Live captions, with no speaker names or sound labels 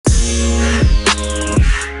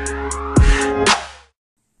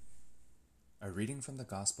reading from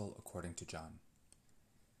the Gospel according to John.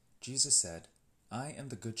 Jesus said, "I am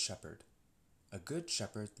the good shepherd. A good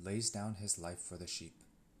shepherd lays down his life for the sheep.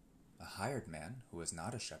 A hired man, who is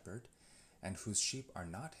not a shepherd, and whose sheep are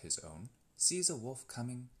not his own, sees a wolf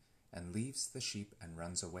coming, and leaves the sheep and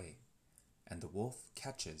runs away, and the wolf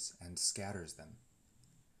catches and scatters them.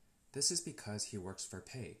 This is because he works for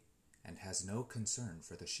pay, and has no concern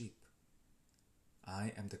for the sheep.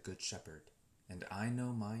 I am the good shepherd, and I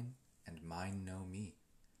know mine, and mine know me,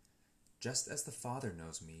 just as the Father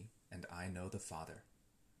knows me, and I know the Father,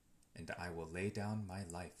 and I will lay down my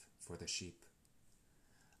life for the sheep.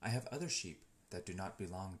 I have other sheep that do not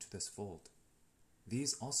belong to this fold.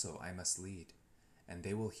 These also I must lead, and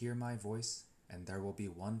they will hear my voice, and there will be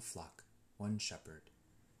one flock, one shepherd.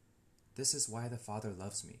 This is why the Father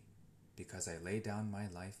loves me, because I lay down my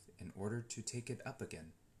life in order to take it up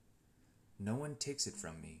again. No one takes it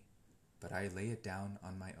from me, but I lay it down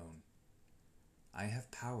on my own. I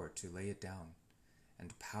have power to lay it down,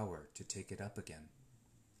 and power to take it up again.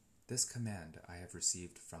 This command I have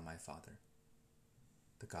received from my Father."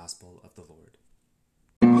 The Gospel of the Lord.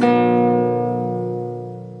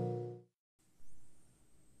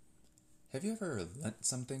 Have you ever lent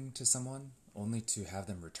something to someone only to have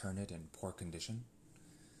them return it in poor condition?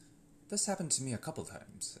 This happened to me a couple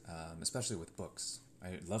times, especially with books.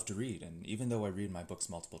 I love to read, and even though I read my books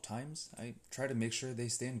multiple times, I try to make sure they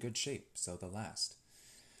stay in good shape so they'll last.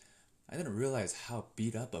 I didn't realize how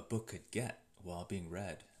beat up a book could get while being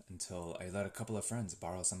read until I let a couple of friends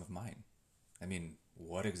borrow some of mine. I mean,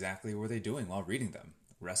 what exactly were they doing while reading them?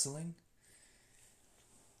 Wrestling?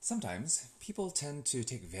 Sometimes people tend to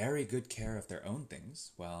take very good care of their own things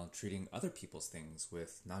while treating other people's things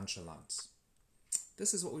with nonchalance.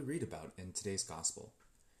 This is what we read about in today's Gospel.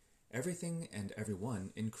 Everything and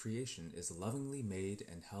everyone in creation is lovingly made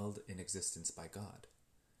and held in existence by God.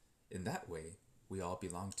 In that way, we all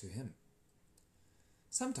belong to Him.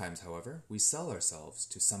 Sometimes, however, we sell ourselves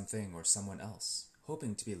to something or someone else,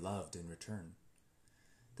 hoping to be loved in return.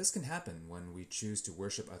 This can happen when we choose to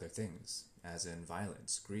worship other things, as in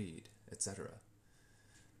violence, greed, etc.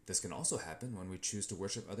 This can also happen when we choose to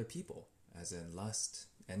worship other people, as in lust,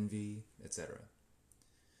 envy, etc.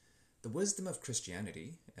 The wisdom of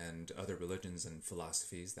Christianity, and other religions and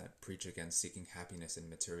philosophies that preach against seeking happiness in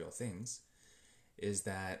material things, is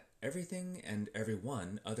that everything and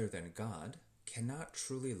everyone other than God cannot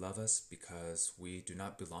truly love us because we do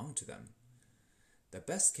not belong to them. The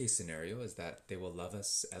best case scenario is that they will love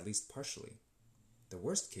us at least partially. The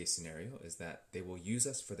worst case scenario is that they will use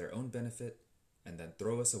us for their own benefit and then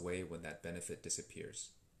throw us away when that benefit disappears.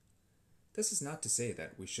 This is not to say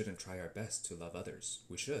that we shouldn't try our best to love others.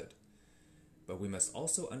 We should. But we must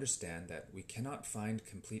also understand that we cannot find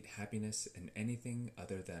complete happiness in anything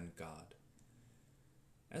other than God.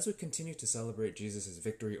 As we continue to celebrate Jesus'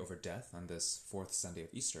 victory over death on this fourth Sunday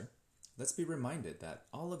of Easter, let's be reminded that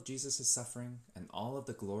all of Jesus' suffering and all of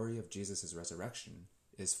the glory of Jesus' resurrection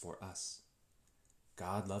is for us.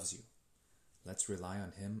 God loves you. Let's rely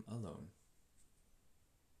on Him alone.